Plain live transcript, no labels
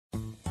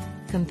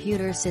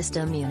Computer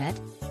System Unit.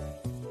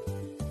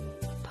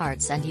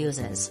 Parts and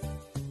uses.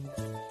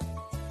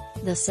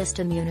 The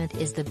system unit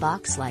is the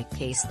box-like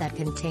case that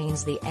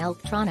contains the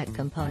electronic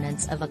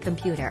components of a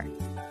computer.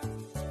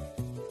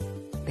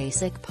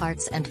 Basic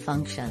parts and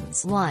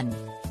functions: 1.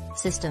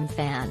 System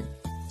fan.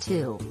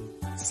 2.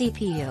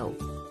 CPU.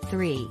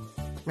 3.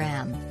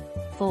 RAM.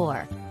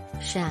 4.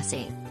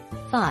 Chassis.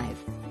 5.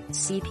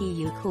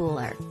 CPU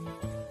cooler.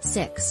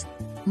 6.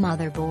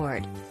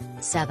 Motherboard.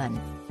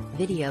 7.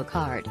 Video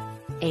card.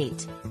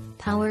 8.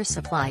 Power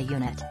supply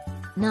unit.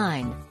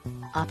 9.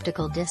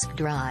 Optical disk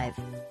drive.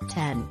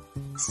 10.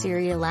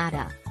 Serial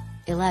ATA.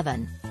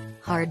 11.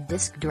 Hard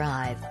disk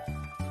drive.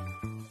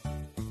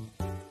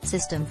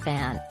 System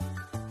fan.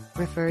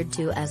 Referred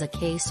to as a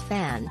case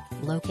fan,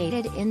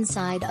 located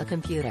inside a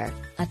computer,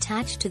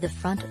 attached to the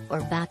front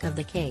or back of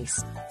the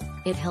case.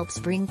 It helps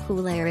bring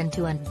cool air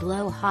into and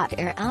blow hot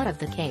air out of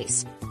the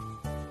case.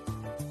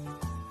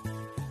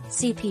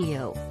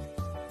 CPU.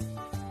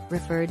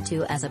 Referred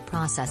to as a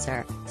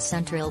processor,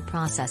 central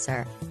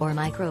processor, or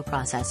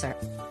microprocessor.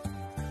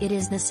 It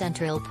is the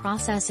central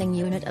processing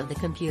unit of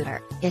the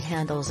computer. It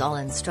handles all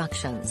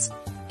instructions.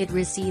 It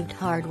received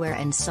hardware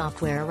and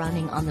software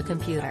running on the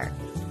computer.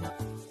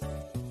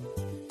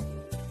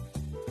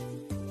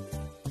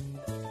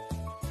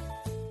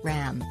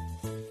 RAM.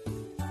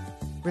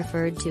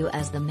 Referred to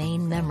as the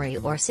main memory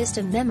or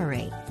system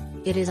memory.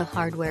 It is a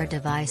hardware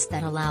device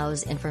that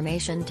allows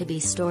information to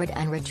be stored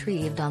and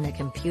retrieved on the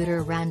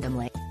computer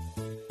randomly.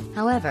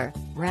 However,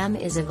 RAM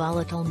is a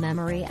volatile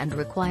memory and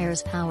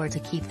requires power to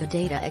keep the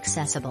data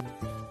accessible.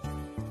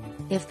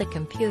 If the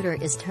computer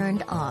is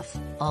turned off,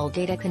 all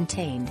data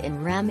contained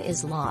in RAM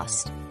is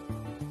lost.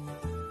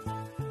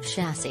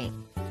 Chassis.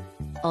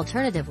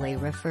 Alternatively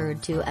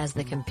referred to as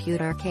the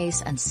computer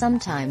case and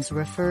sometimes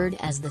referred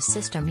as the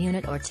system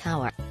unit or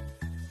tower.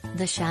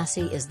 The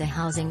chassis is the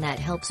housing that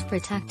helps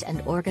protect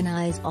and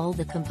organize all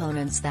the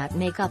components that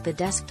make up a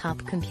desktop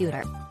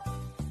computer.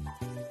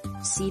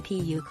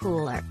 CPU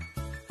cooler,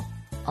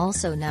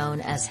 also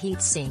known as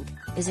heatsink,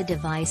 is a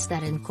device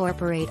that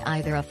incorporate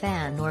either a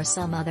fan or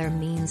some other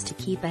means to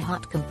keep a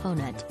hot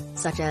component,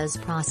 such as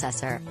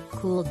processor,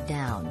 cooled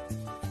down.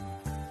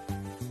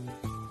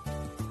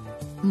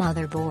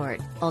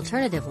 Motherboard,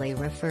 alternatively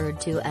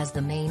referred to as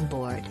the main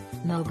board,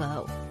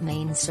 MOBO,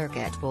 main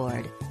circuit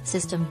board,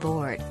 system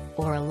board,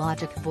 or a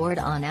logic board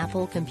on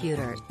Apple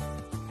computers.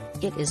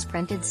 It is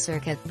printed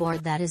circuit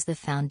board that is the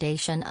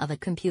foundation of a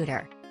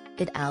computer.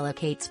 It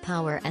allocates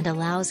power and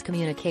allows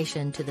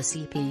communication to the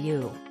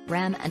CPU,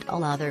 RAM and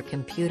all other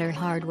computer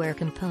hardware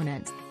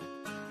components.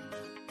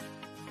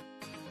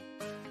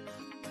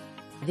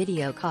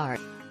 Video card.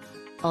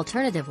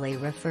 Alternatively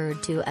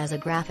referred to as a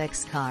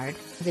graphics card,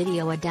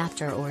 video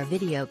adapter or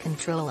video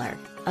controller,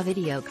 a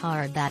video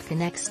card that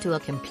connects to a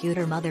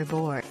computer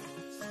motherboard.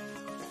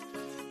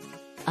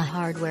 A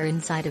hardware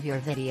inside of your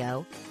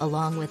video,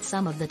 along with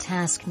some of the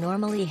tasks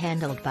normally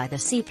handled by the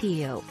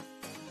CPU.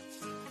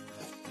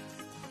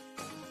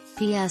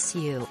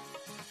 PSU.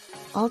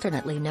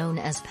 Alternately known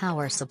as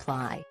power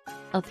supply.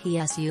 A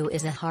PSU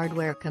is a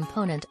hardware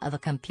component of a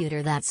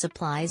computer that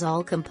supplies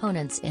all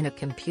components in a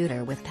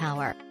computer with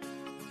power.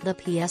 The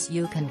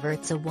PSU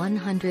converts a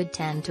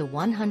 110 to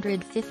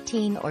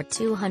 115 or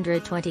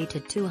 220 to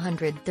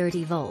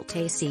 230 volt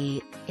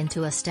AC,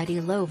 into a steady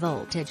low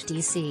voltage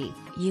DC,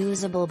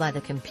 usable by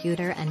the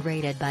computer and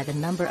rated by the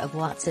number of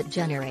watts it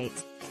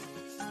generates.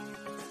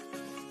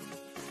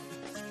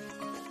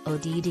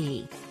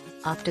 ODD.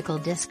 Optical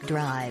disk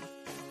drive.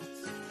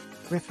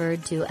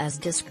 Referred to as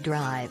disk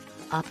drive,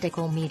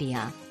 optical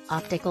media,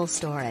 optical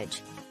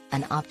storage.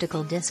 An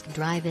optical disk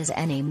drive is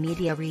any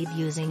media read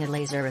using a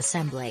laser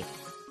assembly.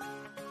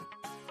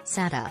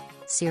 SATA,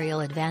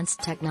 Serial Advanced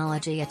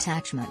Technology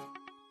Attachment.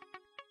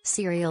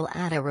 Serial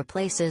ATA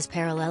replaces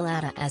parallel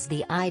ATA as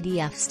the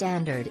IDF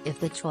standard if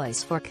the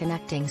choice for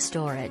connecting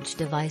storage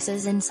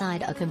devices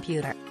inside a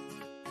computer.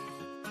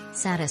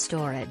 SATA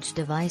storage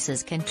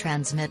devices can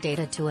transmit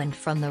data to and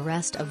from the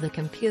rest of the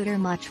computer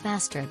much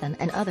faster than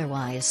an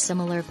otherwise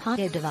similar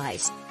PATA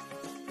device.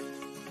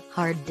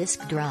 Hard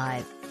disk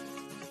drive.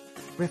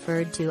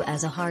 Referred to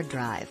as a hard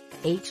drive,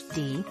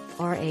 HD,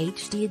 or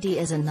HDD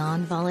is a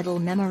non-volatile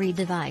memory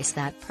device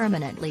that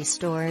permanently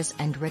stores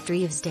and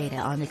retrieves data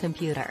on the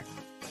computer.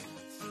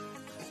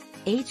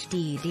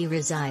 HDD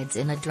resides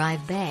in a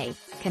drive bay,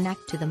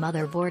 connect to the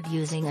motherboard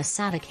using a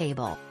SATA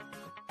cable.